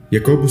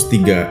Yakobus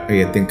 3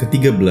 ayat yang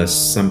ke-13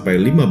 sampai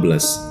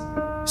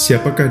 15.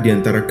 Siapakah di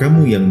antara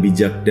kamu yang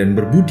bijak dan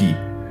berbudi?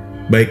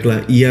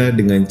 Baiklah ia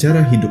dengan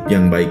cara hidup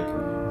yang baik,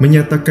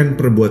 menyatakan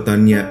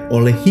perbuatannya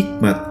oleh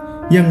hikmat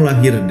yang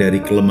lahir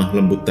dari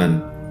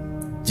kelemahlembutan.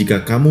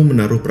 Jika kamu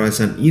menaruh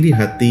perasaan iri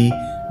hati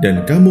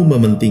dan kamu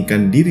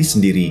mementingkan diri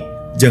sendiri,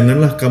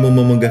 janganlah kamu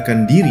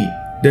memegahkan diri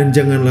dan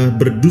janganlah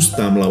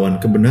berdusta melawan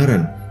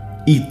kebenaran.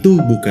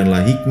 Itu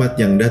bukanlah hikmat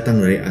yang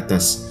datang dari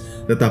atas,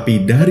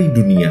 tetapi dari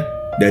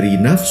dunia, dari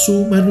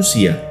nafsu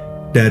manusia,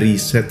 dari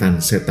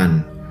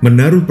setan-setan.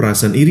 Menaruh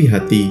perasaan iri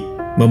hati,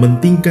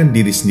 mementingkan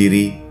diri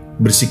sendiri,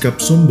 bersikap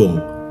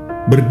sombong,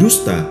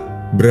 berdusta,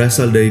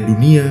 berasal dari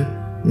dunia,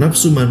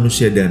 nafsu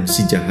manusia dan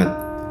si jahat.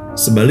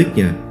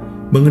 Sebaliknya,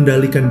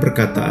 mengendalikan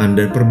perkataan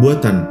dan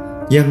perbuatan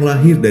yang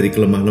lahir dari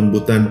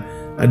kelemahlembutan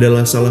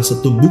adalah salah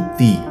satu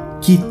bukti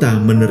kita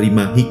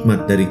menerima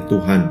hikmat dari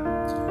Tuhan.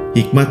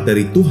 Hikmat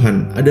dari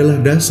Tuhan adalah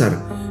dasar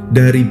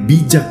dari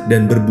bijak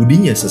dan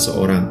berbudinya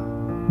seseorang.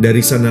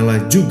 Dari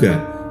sanalah juga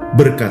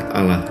berkat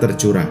Allah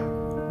tercurah.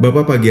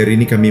 Bapa, pagi hari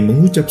ini kami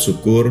mengucap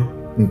syukur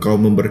Engkau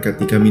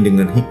memberkati kami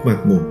dengan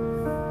hikmat-Mu.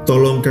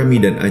 Tolong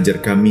kami dan ajar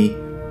kami,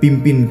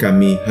 pimpin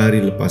kami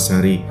hari lepas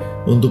hari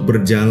untuk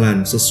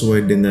berjalan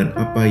sesuai dengan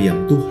apa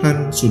yang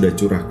Tuhan sudah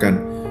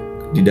curahkan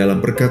di dalam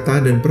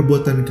perkataan dan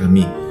perbuatan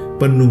kami,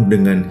 penuh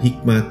dengan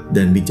hikmat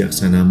dan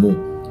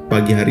bijaksana-Mu.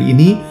 Pagi hari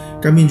ini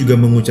kami juga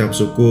mengucap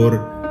syukur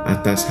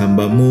atas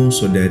hamba-Mu,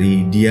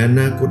 Saudari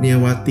Diana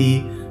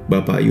Kurniawati,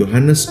 Bapak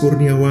Yohanes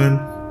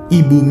Kurniawan,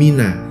 Ibu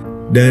Mina,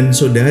 dan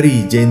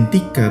Saudari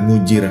Jentika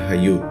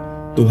Mujirahayu.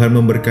 Tuhan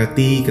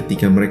memberkati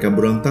ketika mereka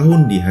berulang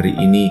tahun di hari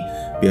ini.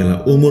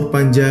 Biarlah umur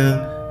panjang,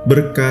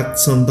 berkat,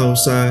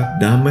 sentosa,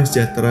 damai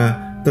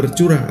sejahtera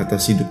tercurah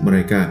atas hidup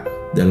mereka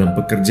dalam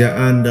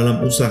pekerjaan,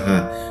 dalam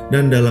usaha,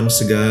 dan dalam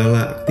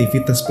segala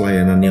aktivitas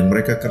pelayanan yang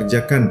mereka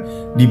kerjakan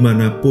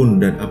dimanapun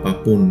dan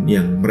apapun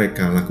yang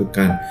mereka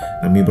lakukan.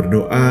 Kami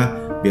berdoa,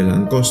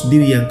 biarlah Engkau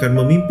sendiri yang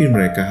akan memimpin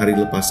mereka hari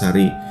lepas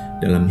hari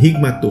dalam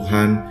hikmat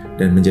Tuhan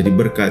dan menjadi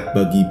berkat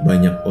bagi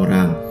banyak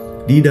orang.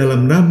 Di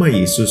dalam nama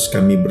Yesus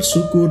kami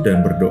bersyukur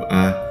dan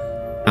berdoa.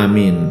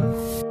 Amin.